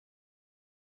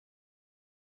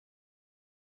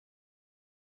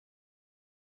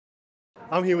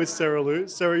I'm here with Sarah Liu.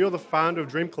 Sarah, you're the founder of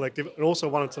Dream Collective and also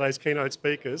one of today's keynote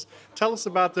speakers. Tell us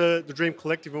about the Dream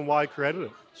Collective and why you created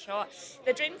it. Sure.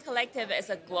 The Dream Collective is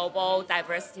a global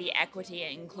diversity, equity,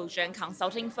 and inclusion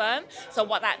consulting firm. So,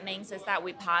 what that means is that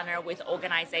we partner with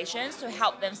organizations to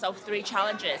help them solve three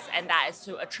challenges, and that is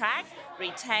to attract,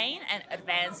 retain, and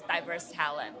advance diverse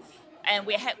talent. And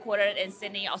we're headquartered in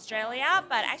Sydney, Australia,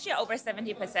 but actually over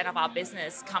 70% of our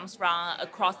business comes from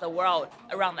across the world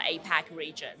around the APAC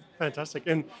region. Fantastic.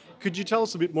 And could you tell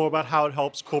us a bit more about how it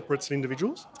helps corporates and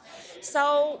individuals?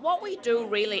 So what we do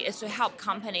really is to help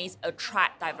companies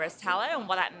attract diverse talent, and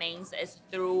what that means is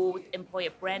through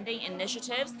employer branding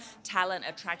initiatives, talent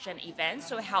attraction events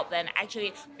to help them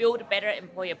actually build a better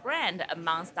employer brand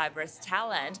amongst diverse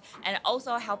talent, and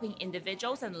also helping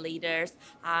individuals and leaders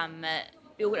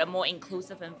build a more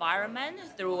inclusive environment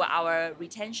through our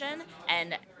retention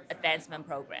and advancement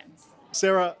programs.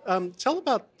 Sarah,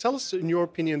 tell us, in your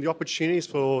opinion, the opportunities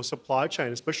for supply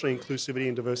chain, especially inclusivity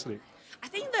and diversity. I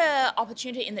think the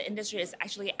opportunity in the industry is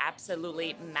actually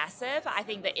absolutely massive. I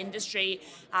think the industry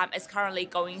is currently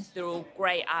going through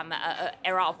great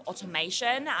era of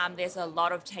automation. There's a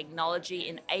lot of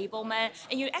technology enablement,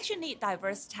 and you actually need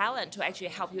diverse talent to actually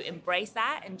help you embrace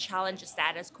that and challenge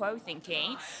status quo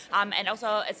thinking. And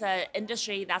also, it's an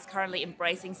industry that's currently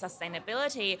embracing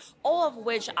sustainability, all of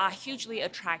which are hugely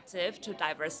attractive to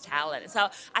diverse talent. So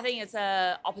I think it's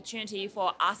an opportunity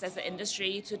for us as an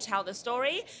industry to tell the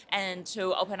story and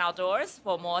to open our doors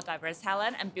for more diverse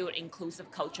talent and build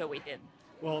inclusive culture within.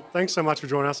 Well, thanks so much for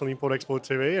joining us on Import Export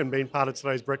TV and being part of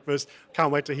today's breakfast. Can't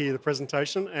wait to hear the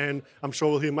presentation, and I'm sure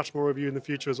we'll hear much more of you in the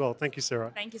future as well. Thank you, Sarah.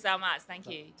 Thank you so much. Thank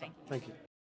you. Thank you. Thank you.